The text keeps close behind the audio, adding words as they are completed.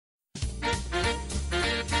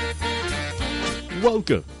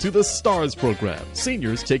Welcome to the STARS program,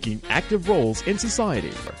 seniors taking active roles in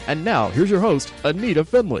society. And now, here's your host, ANITA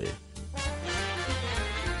FINLEY.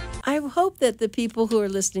 I hope that the people who are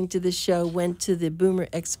listening to this show went to the Boomer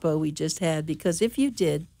Expo we just had, because if you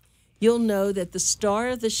did, you'll know that the star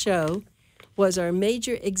of the show was our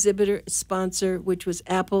major exhibitor sponsor, which was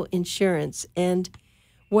Apple Insurance. And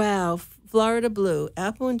wow, Florida Blue,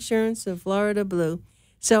 Apple Insurance and Florida Blue.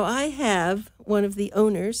 So I have one of the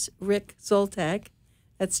owners, Rick JULTAK.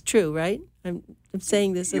 That's true, right? I'm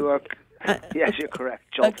saying this. You are. Yes, you're correct.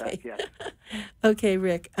 JULTAK, okay. yes. Okay,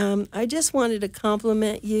 Rick. I just wanted to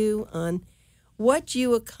compliment you on what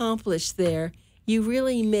you accomplished there. You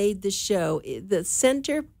really made the show. The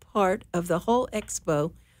center part of the whole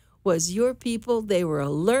expo was your people. They were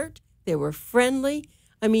alert. They were friendly.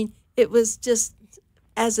 I mean, it was just,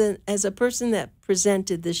 as a person that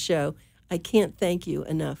presented the show, I can't thank you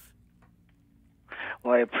enough.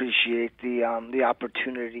 Well, I appreciate the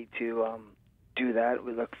opportunity to do that.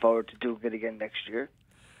 We look forward to doing it again next year.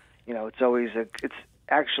 You know, it's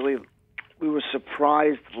actually, we were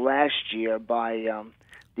surprised last year by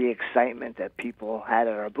the excitement that people had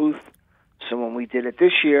at our booth. So when we did it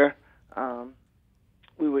this year,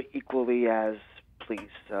 we were equally as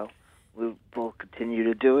pleased. So we will continue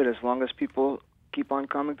to do it as long as people keep on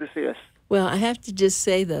coming to see us. Well, I have to just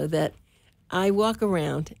say, though, that I walk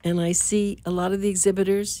around and I see a lot of the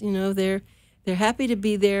exhibitors. You know, they're happy to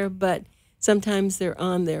be there, but sometimes they're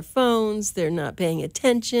on their phones. They're not paying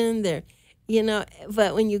attention.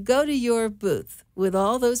 But when you go to your booth with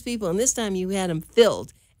all those people, and this time you had them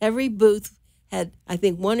filled. Every booth had, I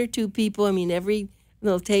think, one or two people. I mean, every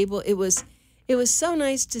little table. It was so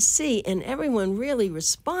nice to see, and everyone really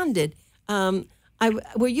responded.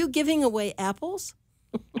 Were you giving away apples?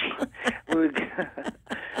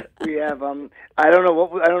 We have I don't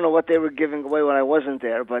know what they were giving away when I wasn't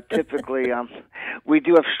there, but typically we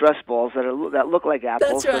do have stress balls that look like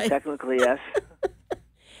apples. That's right. So technically, yes.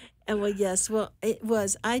 Yes. Well, it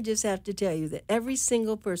was. I just have to tell you that every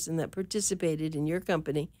single person that participated in your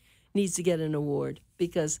company needs to get an award,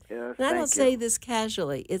 because, Yes, and I don't thank say you. this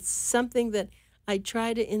casually. It's something that I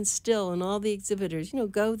try to instill in all the exhibitors. You know,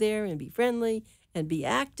 go there and be friendly and be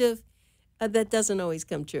active. That doesn't always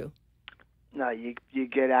come true. No, you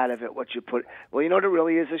get out of it what you put. Well, you know what it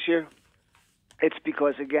really is this year? It's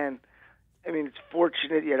because, again, I mean, it's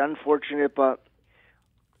fortunate yet unfortunate, but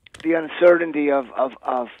the uncertainty of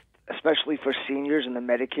especially for seniors in the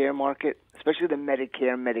Medicare market, especially the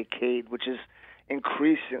Medicare, Medicaid, which is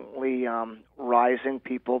increasingly rising,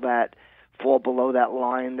 people that fall below that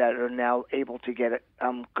line that are now able to get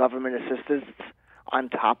government assistance on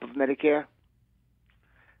top of Medicare.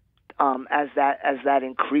 As that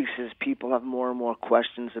increases, people have more and more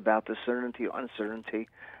questions about the certainty or uncertainty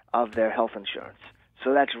of their health insurance.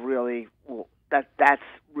 So that's really what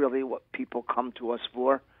people come to us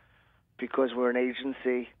for, because we're an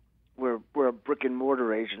agency, we're a brick and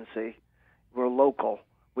mortar agency, we're local.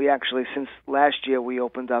 We actually, since last year, we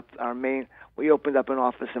opened up an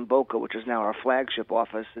office in Boca, which is now our flagship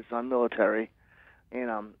office. It's on Military,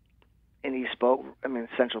 in East Boca,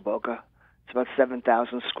 Central Boca. It's about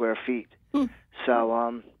 7,000 square feet.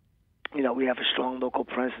 So, we have a strong local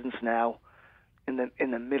presence now in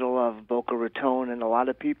the middle of Boca Raton, and a lot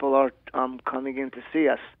of people are coming in to see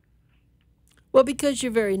us. Well, because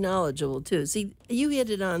you're very knowledgeable too. See, you hit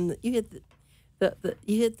the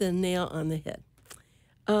nail on the head.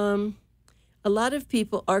 A lot of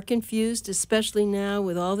people are confused, especially now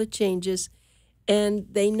with all the changes, and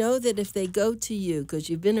they know that if they go to you, because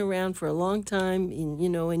you've been around for a long time,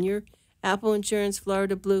 in your Apple Insurance,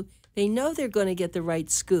 Florida Blue, they know they're going to get the right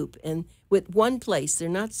scoop. And with one place, they're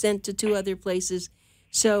not sent to two other places.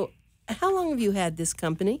 So how long have you had this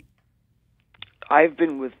company? I've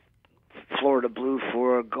been with Florida Blue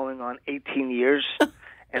for going on 18 years,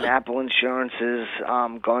 and Apple Insurance is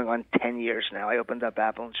going on 10 years now. I opened up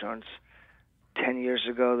Apple Insurance 10 years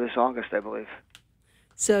ago this August, I believe.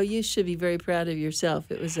 So you should be very proud of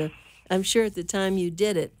yourself. I'm sure at the time you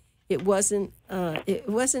did it, it wasn't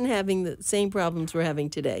having the same problems we're having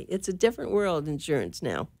today. It's a different world, insurance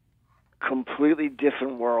now. Completely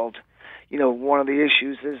different world. One of the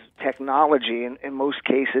issues is technology, and in most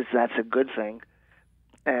cases that's a good thing.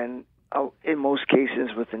 And in most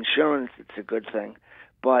cases with insurance it's a good thing.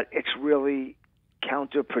 But it's really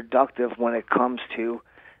counterproductive when it comes to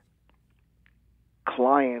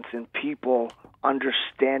clients and people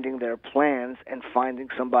understanding their plans and finding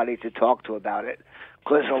somebody to talk to about it.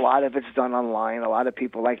 Because a lot of it's done online. A lot of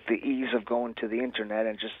people like the ease of going to the internet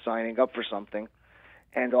and just signing up for something.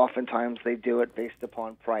 And oftentimes they do it based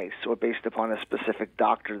upon price or based upon a specific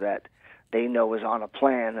doctor that they know is on a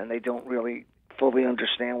plan, and they don't really fully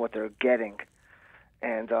understand what they're getting,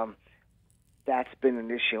 and that's been an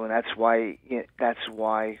issue, and that's why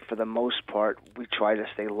for the most part we try to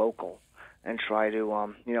stay local and try to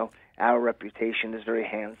our reputation is very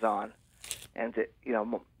hands-on, and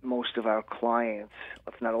most of our clients,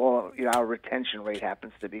 if not all, our retention rate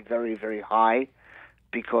happens to be very, very high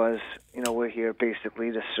because we're here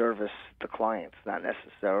basically to service the clients, not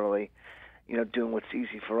necessarily doing what's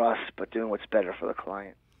easy for us, but doing what's better for the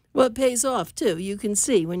client. Well, it pays off too. You can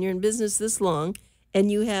see when you're in business this long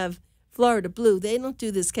and you have Florida Blue, they don't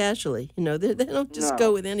do this casually. They don't just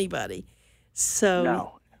go with anybody. So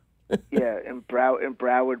no, yeah, in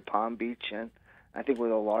Broward, Palm Beach, and I think we're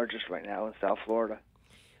the largest right now in South Florida.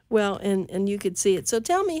 Well, and you could see it. So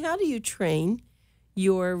tell me, how do you train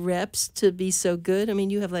your reps to be so good? I mean,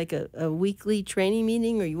 you have like a weekly training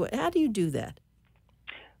meeting, or how do you do that?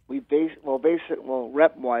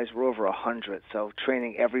 Rep-wise, we're over 100, so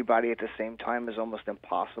training everybody at the same time is almost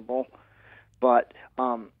impossible. But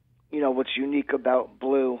what's unique about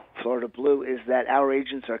Florida Blue, is that our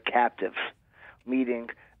agents are captive, meaning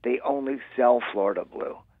they only sell Florida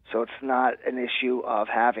Blue. So it's not an issue of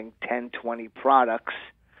having 10, 20 products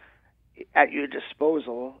at your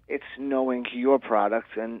disposal. It's knowing your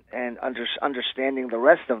products and understanding the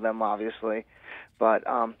rest of them, obviously. But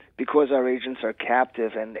because our agents are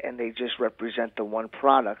captive and they just represent the one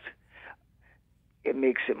product, it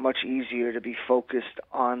makes it much easier to be focused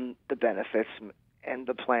on the benefits and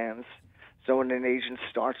the plans. So when an agent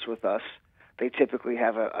starts with us, they typically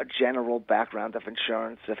have a general background of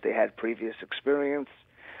insurance if they had previous experience,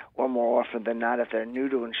 or more often than not, if they're new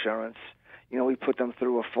to insurance, we put them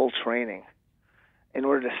through a full training. In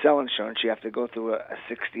order to sell insurance, you have to go through a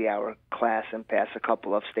 60-hour class and pass a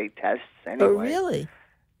couple of state tests anyway. Oh, really?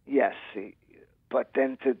 Yes. But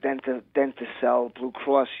then to sell Blue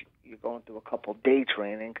Cross, you're going through a couple-day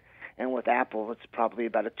training, and with Apple, it's probably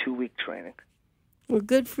about a 2-week training. Well,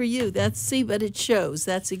 good for you. But it shows.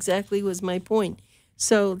 That's exactly was my point.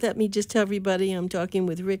 So let me just tell everybody I'm talking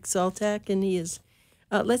with Rick JULTAK, and he is,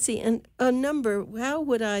 let's see, and a number,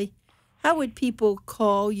 how would people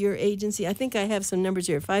call your agency? I think I have some numbers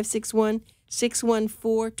here,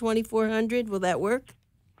 561-614-2400. Will that work?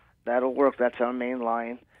 That'll work. That's our main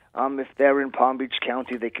line. If they're in Palm Beach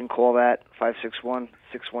County, they can call that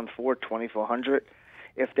 561-614-2400.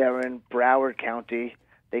 If they're in Broward County,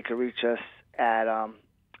 they can reach us at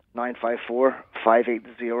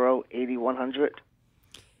 954-580-8100.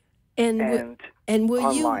 And will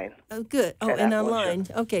online. You? Oh, good. Oh, and online.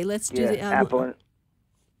 Okay, let's do the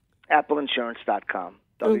AppleInsurance.com.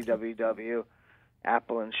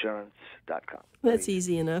 www.appleinsurance.com. That's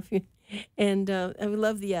easy enough. And I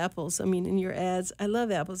love the apples. I mean, in your ads, I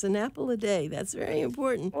love apples. An apple a day. That's very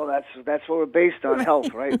important. Well, that's what we're based on,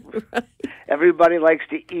 health, right? Right. Everybody likes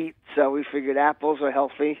to eat, so we figured apples are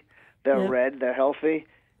healthy. They're red. They're healthy.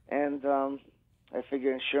 And I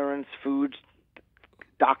figure insurance, food,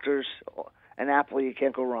 doctors, an apple you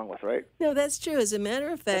can't go wrong with, right? No, that's true. As a matter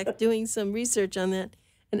of fact, doing some research on that,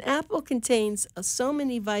 an apple contains so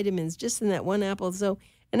many vitamins just in that one apple. So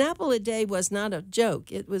an apple a day was not a joke.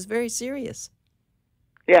 It was very serious.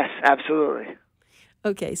 Yes, absolutely.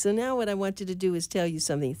 Okay, so now what I wanted to do is tell you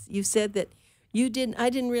something. You said that I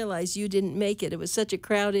didn't realize you didn't make it. It was such a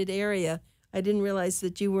crowded area. I didn't realize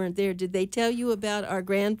that you weren't there. Did they tell you about our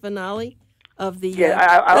grand finale of the... Yeah,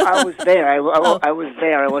 I was there. I was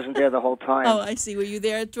there. I wasn't there the whole time. Oh, I see. Were you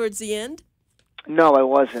there towards the end? No, I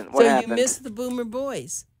wasn't. What happened? So you missed the Boomer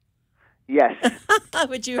Boys. Yes.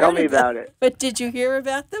 But Tell me about it. But did you hear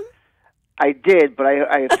about them? I did, but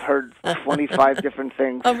I had heard 25 different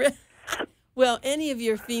things. Oh, well, any of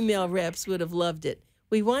your female reps would have loved it.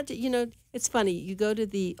 We want to, it's funny. You go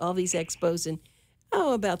to all these expos and,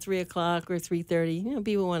 about 3 o'clock or 3:30,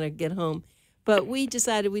 people want to get home. But we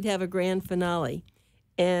decided we'd have a grand finale.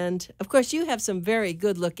 And, of course, you have some very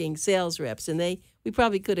good-looking sales reps, and we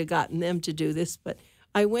probably could have gotten them to do this. But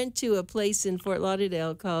I went to a place in Fort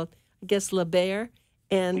Lauderdale called, I guess, La Bear.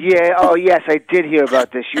 And yeah, oh, yes, I did hear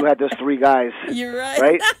about this. You had those 3 guys. You're right.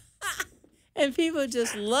 Right? And people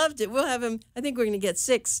just loved it. We'll have them, I think we're going to get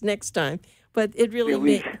 6 next time. But it really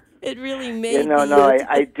made... It really made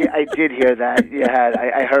I did hear that.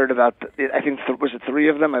 Yeah, I heard about. I think was it 3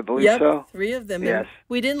 of them? I believe so. 3 of them. Yes. And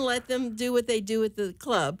we didn't let them do what they do at the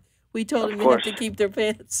club. We told them they have to keep their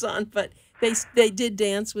pants on, but they did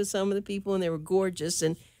dance with some of the people, and they were gorgeous.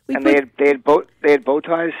 And they had bow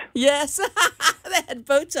ties. Yes, they had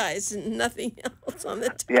bow ties and nothing else on the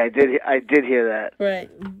top. Yeah, I did hear that.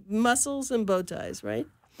 Right, muscles and bow ties. Right.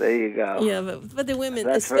 There you go. Yeah, but the women,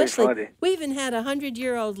 that's especially, very funny. We even had a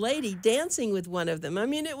 100-year-old lady dancing with one of them. I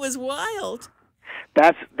mean, it was wild.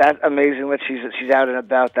 That's amazing that she's out and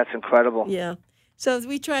about. That's incredible. Yeah. So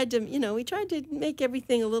we tried to, make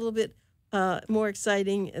everything a little bit more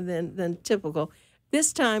exciting than typical.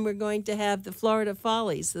 This time we're going to have the Florida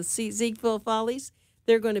Follies, the Ziegfeld Follies.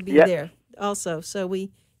 They're going to be there also. So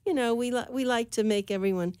we like to make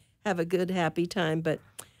everyone have a good, happy time. But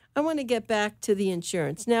I want to get back to the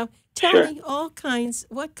insurance. Now, tell me what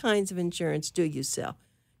kinds of insurance do you sell?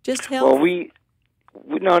 Just health?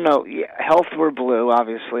 Well, no. Yeah, health, we're blue,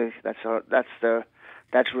 obviously. That's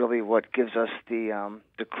really what gives us the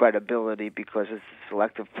credibility because it's a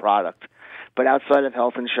selective product. But outside of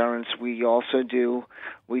health insurance, we do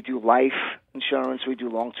life insurance, we do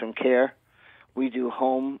long-term care, we do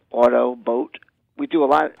home, auto, boat. We do a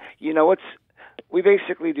lot. We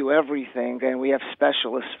basically do everything, and we have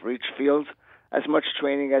specialists for each field. As much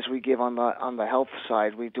training as we give on the health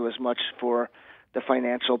side, we do as much for the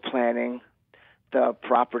financial planning, the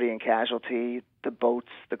property and casualty, the boats,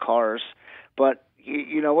 the cars. But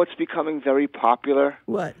you know what's becoming very popular?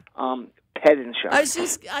 What? Pet insurance.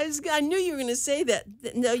 I knew you were going to say that.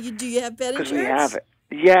 No, do you have pet insurance? Because we have it.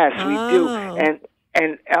 Yes, we do.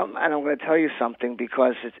 And I'm going to tell you something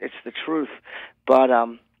because it's the truth. But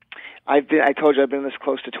I told you I've been this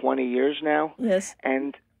close to 20 years now. Yes.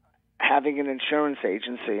 And having an insurance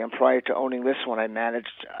agency, and prior to owning this one, I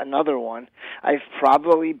managed another one. I've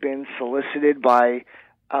probably been solicited by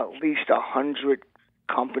at least 100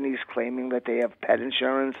 companies claiming that they have pet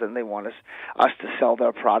insurance and they want us to sell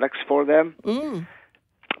their products for them. Mm.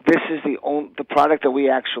 This is the product that we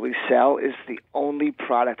actually sell is the only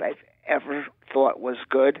product I've ever thought was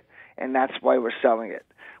good, and that's why we're selling it.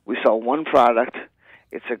 We sell one product.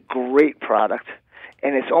 It's a great product,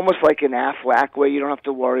 and it's almost like an Aflac where you don't have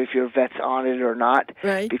to worry if your vet's on it or not.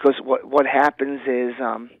 Right. Because what happens is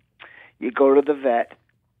you go to the vet.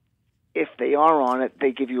 If they are on it,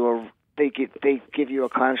 they give you a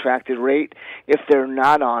contracted rate. If they're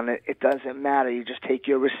not on it, it doesn't matter. You just take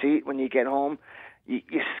your receipt when you get home.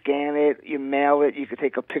 You scan it, you mail it. You can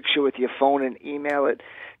take a picture with your phone and email it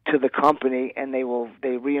to the company, and they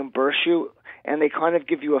reimburse you, and they kind of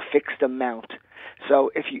give you a fixed amount.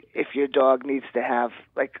 So if your dog needs to have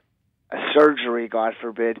like a surgery, God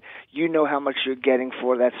forbid, you know how much you're getting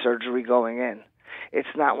for that surgery going in.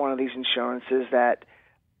 It's not one of these insurances that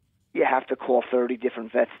you have to call 30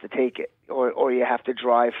 different vets to take it, or you have to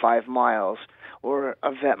drive 5 miles, or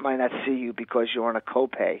a vet might not see you because you're on a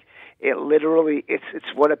copay. It literally,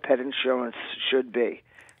 it's what a pet insurance should be.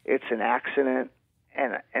 It's an accident,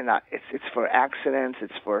 and it's for accidents.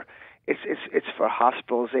 It's for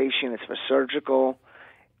hospitalization. It's for surgical.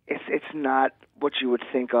 It's not what you would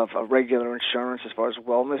think of a regular insurance as far as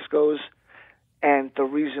wellness goes, and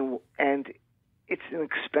it's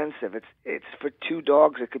inexpensive. It's for 2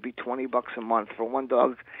 dogs. It could be $20 a month. For 1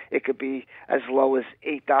 dog, it could be as low as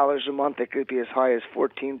 $8 a month. It could be as high as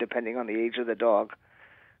 $14, depending on the age of the dog.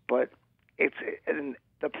 But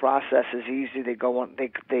the process is easy. They go on.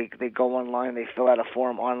 They go online. They fill out a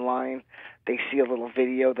form online. They see a little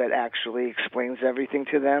video that actually explains everything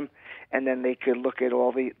to them, and then they could look at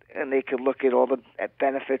all the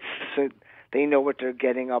benefits. So they know what they're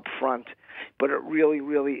getting up front. But it really,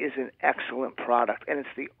 really is an excellent product, and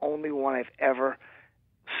it's the only one I've ever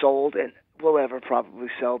sold and will ever probably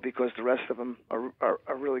sell because the rest of them are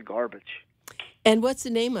really garbage. And what's the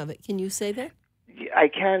name of it? Can you say that? I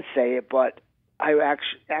can say it, but I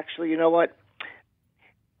actually, you know what?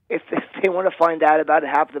 If they want to find out about it,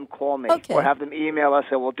 have them call me or have them email us,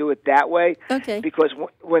 and we'll do it that way. Okay. Because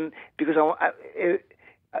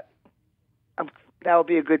that'll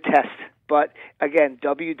be a good test. But again,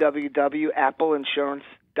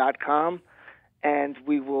 www.appleinsurance.com, and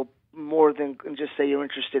we will more than just say you're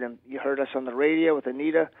interested in. You heard us on the radio with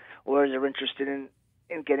ANITA, or you're interested in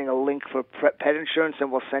getting a link for pet insurance,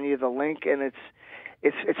 and we'll send you the link, and it's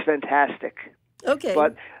fantastic. Okay.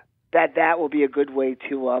 But that will be a good way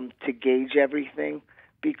to gauge everything,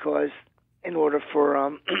 because in order for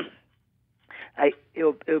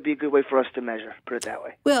it'll be a good way for us to measure. Put it that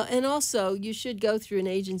way. Well, and also you should go through an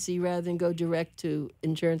agency rather than go direct to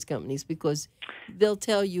insurance companies, because they'll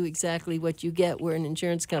tell you exactly what you get, where an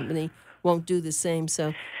insurance company won't do the same.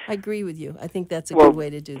 So I agree with you. I think that's a good way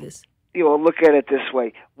to do this. Look at it this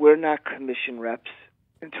way: we're not commission reps.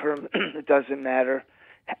 It doesn't matter.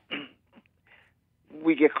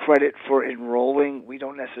 We get credit for enrolling. We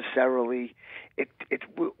don't necessarily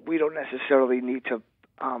need to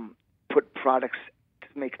put products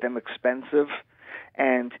to make them expensive,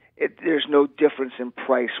 and there's no difference in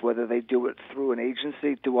price whether they do it through an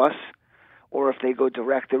agency, to us, or if they go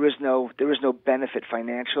direct. There is no benefit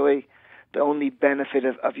financially. The only benefit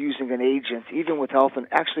of using an agent, even with health and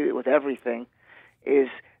actually with everything, is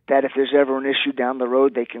that if there's ever an issue down the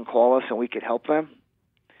road, they can call us and we could help them.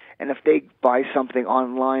 And if they buy something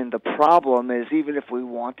online, the problem is, even if we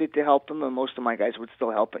wanted to help them, and most of my guys would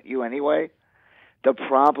still help you anyway, the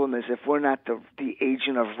problem is if we're not the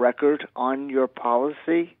agent of record on your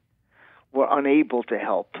policy, we're unable to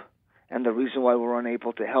help. And the reason why we're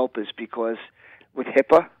unable to help is because with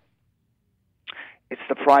HIPAA, it's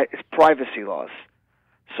privacy laws.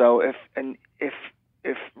 So if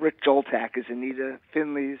Rick JULTAK is Anita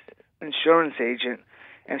Finley's insurance agent,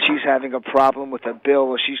 and she's having a problem with a bill,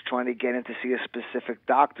 or she's trying to get in to see a specific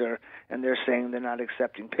doctor, and they're saying they're not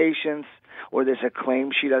accepting patients, or there's a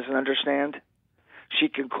claim she doesn't understand, she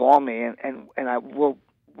can call me, and we'll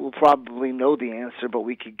probably know the answer, but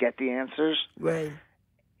we could get the answers. Right.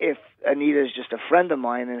 If Anita is just a friend of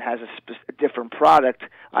mine and has a different product,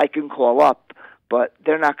 I can call up, but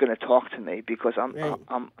they're not going to talk to me because I'm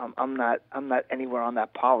not anywhere on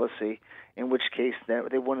that policy. In which case,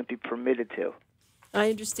 they wouldn't be permitted to. I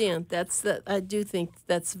understand. I do think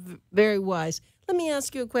that's very wise. Let me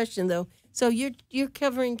ask you a question though. So you're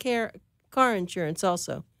covering car insurance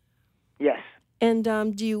also? Yes. And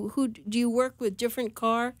do you work with different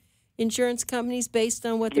car insurance companies based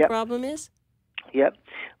on what the problem is? Yep.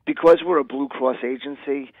 Because we're a Blue Cross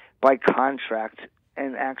agency by contract,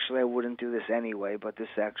 and actually I wouldn't do this anyway, but this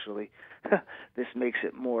actually this makes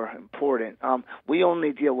it more important. We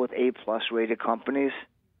only deal with A-plus rated companies.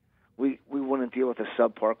 We wouldn't deal with a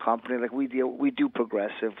subpar company. Like we do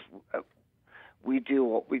Progressive. We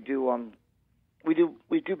do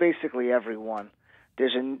basically everyone.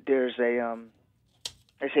 There's a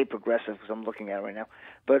I say Progressive because I'm looking at it right now,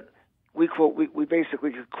 but we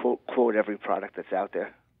basically quote every product that's out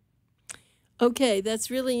there. Okay,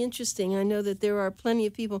 that's really interesting. I know that there are plenty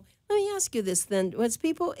of people. Let me ask you this then: as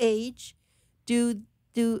people age, do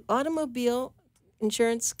automobile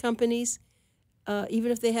insurance companies,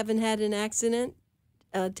 even if they haven't had an accident,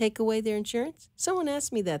 take away their insurance? Someone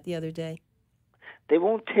asked me that the other day. They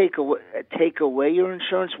won't take away your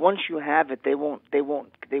insurance. Once you have it, they will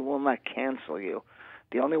not cancel you.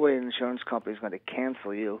 The only way an insurance company is going to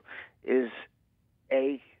cancel you is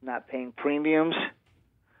A, not paying premiums,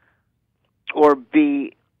 or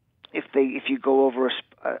B, if you go over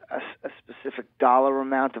a specific dollar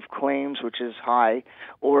amount of claims, which is high,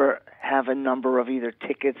 or have a number of either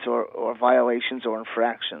tickets or violations or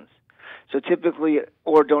infractions. So typically,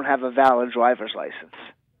 or don't have a valid driver's license.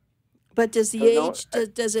 But does the age,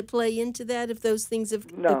 does it play into that if those things have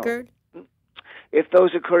occurred? If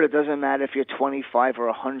those occurred, it doesn't matter if you're 25 or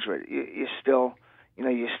 100. You still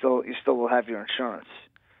will have your insurance.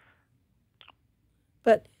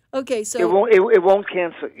 But okay, so it won't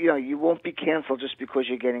cancel. You won't be canceled just because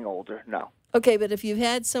you're getting older. No. Okay, but if you've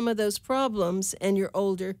had some of those problems and you're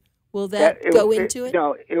older, will that go into it?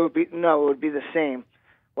 No, it would be the same.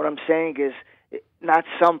 What I'm saying is, not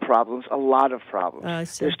some problems, a lot of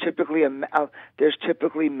problems. There's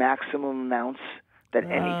typically maximum amounts that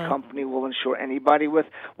any company will insure anybody with.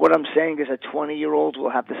 What I'm saying is a 20-year-old will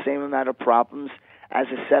have the same amount of problems as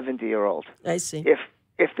a 70-year-old. I see.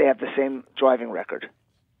 If they have the same driving record.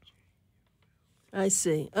 I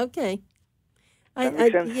see. Okay. That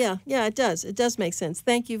makes sense? Yeah, it does. It does make sense.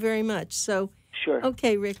 Thank you very much. So, sure.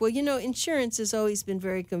 Okay, Rick. Well, insurance has always been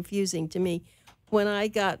very confusing to me. When I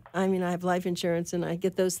have life insurance, and I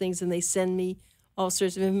get those things, and they send me all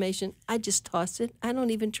sorts of information. I just toss it. I don't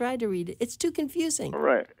even try to read it. It's too confusing.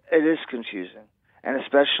 Right. It is confusing. And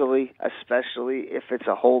especially if it's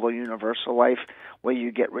a whole or universal life where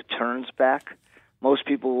you get returns back. Most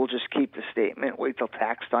people will just keep the statement, wait till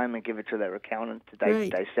tax time, and give it to their accountant to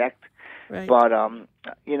dissect. Right. But,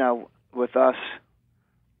 with us,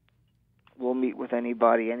 we'll meet with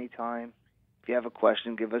anybody anytime. If you have a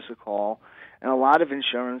question, give us a call. And a lot of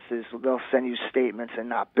insurances, they'll send you statements and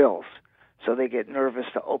not bills. So they get nervous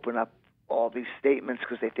to open up all these statements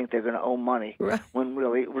because they think they're going to owe money. Right. When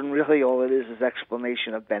really all it is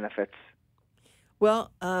explanation of benefits.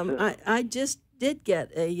 Well, I just did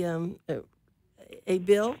get a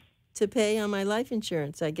bill to pay on my life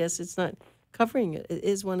insurance. I guess it's not covering it. It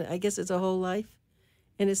is one. I guess it's a whole life,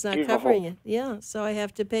 and it's not covering it. Yeah, so I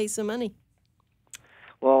have to pay some money.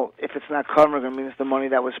 Well, if it's not covering, it means the money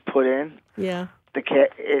that was put in. Yeah.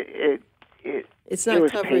 It's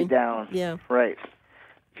not covering. Paid down. Yeah. Right.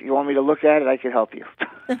 If you want me to look at it, I can help you.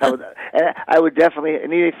 I would definitely.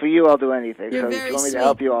 Anita, for you, I'll do anything. You're so very if you want me sweet. to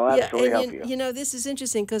help you, I'll absolutely help you. This is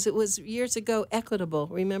interesting because it was years ago. Equitable.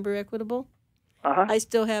 Remember Equitable? Uh-huh. I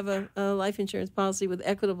still have a life insurance policy with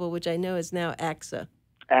Equitable, which I know is now AXA.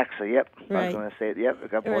 AXA, yep. Right. I was going to say it. Yep,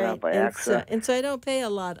 it got bought out by AXA. And so I don't pay a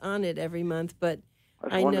lot on it every month, but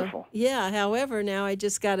That's I wonderful. know. Yeah. However, now I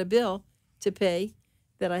just got a bill, to pay,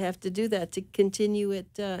 that I have to do that to continue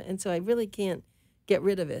it, and so I really can't get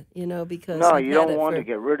rid of it, because No, I've you had don't it want for, to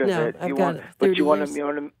get rid of no, it. I've You got want, it 30 but you want years.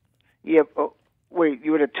 to, yeah. Oh, wait,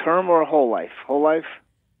 you had a term or a whole life? Whole life?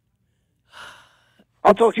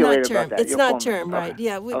 I'll talk to you later about that. It's You'll not call me. term, right? Okay.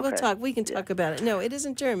 Yeah, we'll Okay. talk. We can talk about it. No, it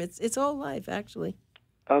isn't term. It's whole life, actually.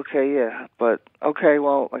 Okay, yeah, but okay.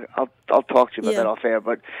 Well, I'll talk to you about that off air,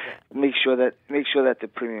 but make sure that the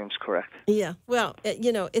premium's correct. Yeah. Well,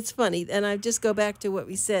 it's funny, and I just go back to what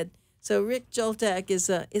we said. So Rick JULTAK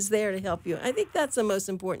is there to help you. I think that's the most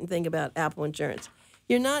important thing about Apple Insurance.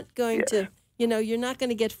 You're not going to, you're not going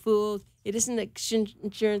to get fooled. It isn't an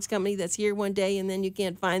insurance company that's here one day and then you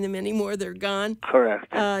can't find them anymore. They're gone. Correct.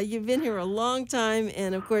 You've been here a long time,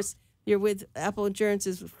 and of course, you're with Apple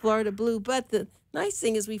Insurance's Florida Blue. But the nice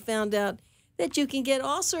thing is we found out that you can get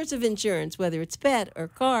all sorts of insurance, whether it's pet or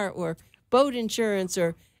car or boat insurance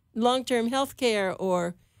or long-term health care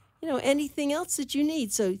or, anything else that you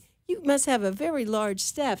need. So you must have a very large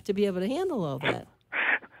staff to be able to handle all that.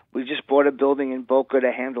 We just bought a building in Boca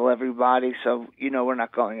to handle everybody, so we're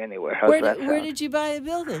not going anywhere. How's that sound? Where did you buy a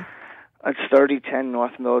building? It's 3010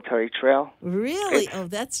 North Military Trail. Really?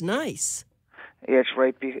 That's nice. Yeah, it's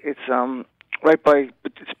right by.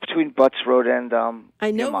 It's between Butts Road and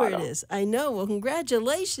I know Yamato. where it is. I know. Well,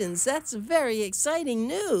 congratulations. That's very exciting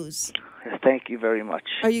news. Thank you very much.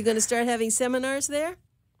 Are you going to start having seminars there?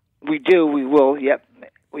 We do. We will. Yep.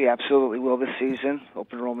 We absolutely will this season.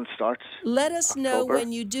 Open enrollment starts. Let us know October.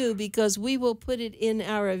 when you do, because we will put it in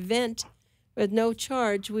our event at no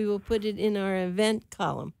charge. We will put it in our event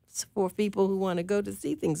column for people who want to go to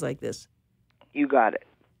see things like this. You got it.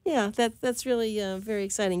 Yeah, that's really very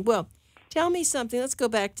exciting. Well, tell me something. Let's go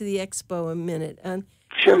back to the expo a minute. Sure.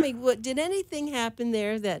 Tell me, did anything happen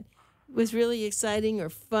there that was really exciting or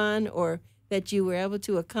fun, or that you were able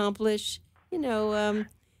to accomplish?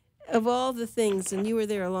 Of all the things, and you were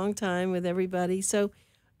there a long time with everybody. So,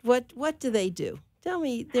 what do they do? Tell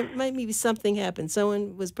me. There might be something happened.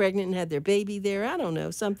 Someone was pregnant and had their baby there. I don't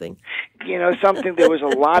know, something. Something. There was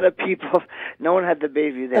a lot of people. No one had the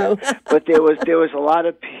baby there, but there was a lot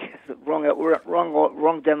of wrong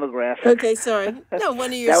demographic. Okay, sorry. No,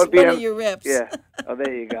 one of your reps. Yeah. Oh,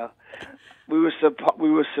 there you go. We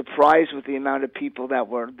were surprised with the amount of people that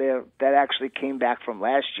were there that actually came back from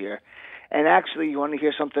last year. And actually, you want to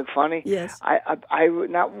hear something funny? Yes. I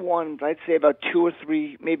not one, but I'd say about 2 or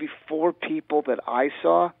 3, maybe 4 people that I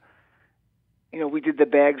saw. We did the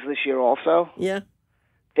bags this year also. Yeah.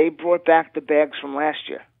 They brought back the bags from last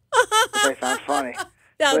year, which I found funny.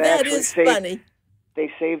 Now, so that is funny. They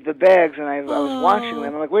saved the bags, and I was watching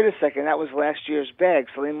them. I'm like, wait a second, that was last year's bags.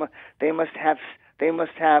 So they must have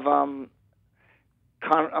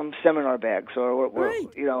seminar bags or right.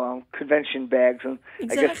 Convention bags, and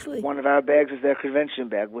Exactly. I guess one of our bags is their convention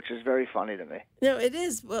bag, which is very funny to me. No, it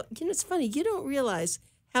is. Well, it's funny. You don't realize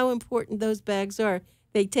how important those bags are.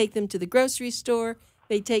 They take them to the grocery store.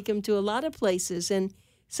 They take them to a lot of places, and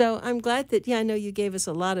so I'm glad that. Yeah, I know you gave us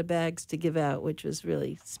a lot of bags to give out, which was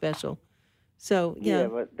really special. So yeah,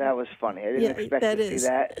 but that was funny. I didn't expect to see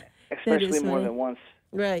that, especially more than once.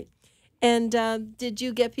 Right. And did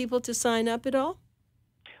you get people to sign up at all?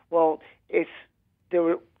 Well, there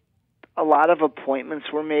were a lot of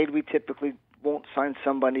appointments were made. We typically won't sign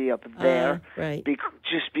somebody up there, right?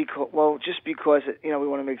 Just because we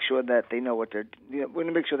want to make sure that they know what they're. We want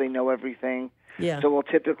to make sure they know everything. Yeah. So we'll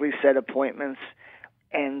typically set appointments,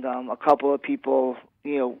 and a couple of people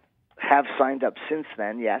have signed up since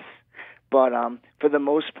then. Yes, but for the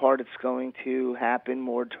most part, it's going to happen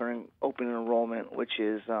more during open enrollment, which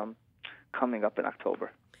is coming up in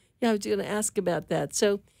October. Yeah, I was going to ask about that.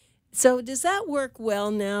 So does that work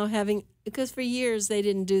well now, because for years they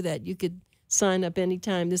didn't do that. You could sign up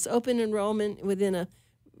anytime. This open enrollment within a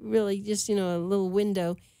really just, a little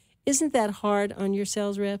window. Isn't that hard on your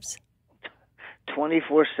sales reps?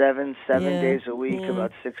 24/7, 7 days a week,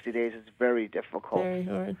 about 60 days. It's very difficult. Very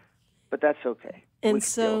hard. But that's okay. And we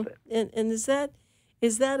can deal with it. And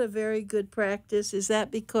is that a very good practice? Is that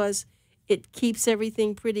because it keeps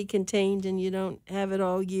everything pretty contained and you don't have it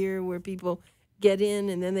all year where people get in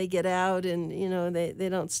and then they get out and, they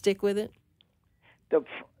don't stick with it?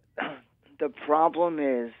 The problem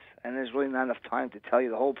is, and there's really not enough time to tell you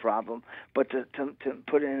the whole problem, but to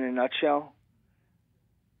put it in a nutshell,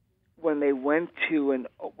 when they went to an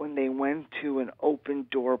open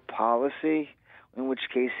door policy, in which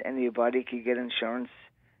case anybody could get insurance,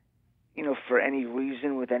 for any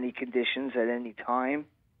reason with any conditions at any time,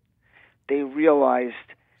 they realized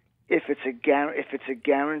if it's a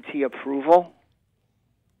guarantee approval,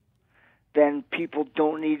 then people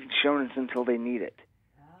don't need insurance until they need it.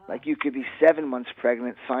 Like you could be 7 months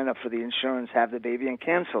pregnant, sign up for the insurance, have the baby, and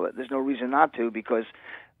cancel it. There's no reason not to, because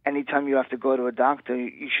anytime you have to go to a doctor,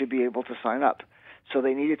 you should be able to sign up. So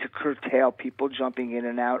they needed to curtail people jumping in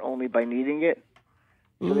and out only by needing it.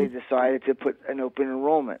 So they decided to put an open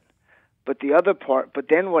enrollment. But the other part, but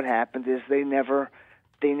then what happened is they never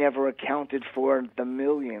accounted for the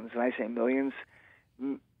millions, and I say millions,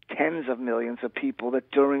 tens of millions of people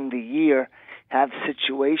that during the year have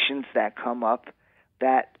situations that come up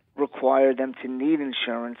that require them to need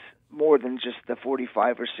insurance more than just the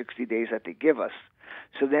 45 or 60 days that they give us.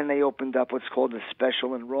 So then they opened up what's called a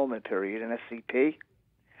special enrollment period, an SEP.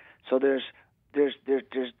 So there's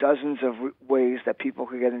dozens of ways that people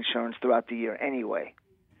could get insurance throughout the year anyway.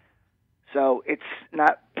 So it's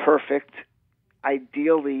not perfect.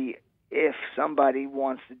 Ideally, if somebody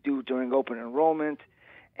wants to do during open enrollment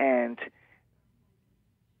and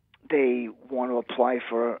they want to apply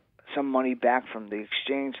for some money back from the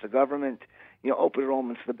exchange, the government, open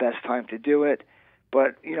enrollment's the best time to do it.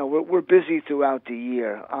 But, we're busy throughout the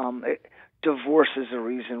year. Divorce is a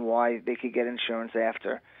reason why they could get insurance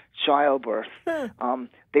after. Childbirth.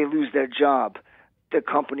 They lose their job. The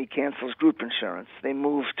company cancels group insurance. They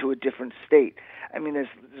move to a different state. I mean,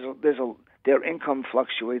 their income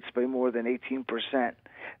fluctuates by more than 18%.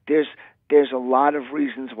 There's a lot of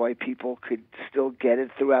reasons why people could still get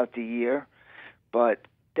it throughout the year, but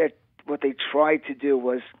what they tried to do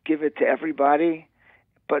was give it to everybody,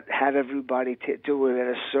 but have everybody do it at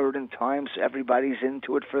a certain time so everybody's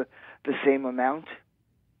into it for the same amount.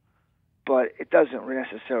 But it doesn't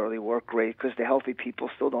necessarily work great because the healthy people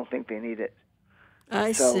still don't think they need it.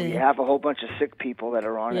 So you have a whole bunch of sick people that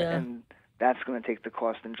are on it, and that's going to take the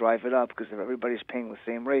cost and drive it up because if everybody's paying the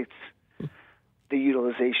same rates, the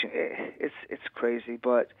utilization, it's crazy.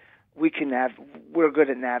 But we're good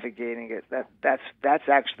at navigating it. That's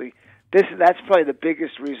actually that's probably the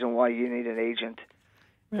biggest reason why you need an agent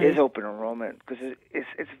is open enrollment, because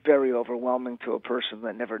it's very overwhelming to a person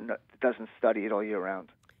that doesn't study it all year round.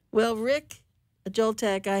 Well, Rick,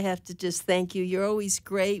 JULTAK, I have to just thank you. You're always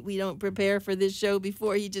great. We don't prepare for this show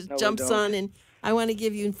before. He just jumps on, and I want to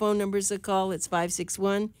give you phone numbers a call. It's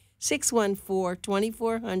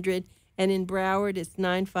 561-614-2400, and in Broward, it's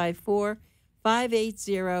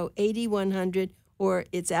 954-580-8100, or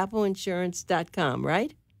it's appleinsurance.com,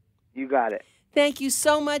 right? You got it. Thank you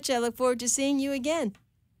so much. I look forward to seeing you again.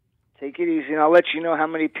 Take it easy, and I'll let you know how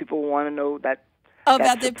many people want to know that.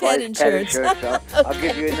 About the pet insurance. So I'll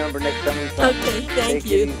give you a number next time we talk. Okay, thank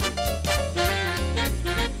you.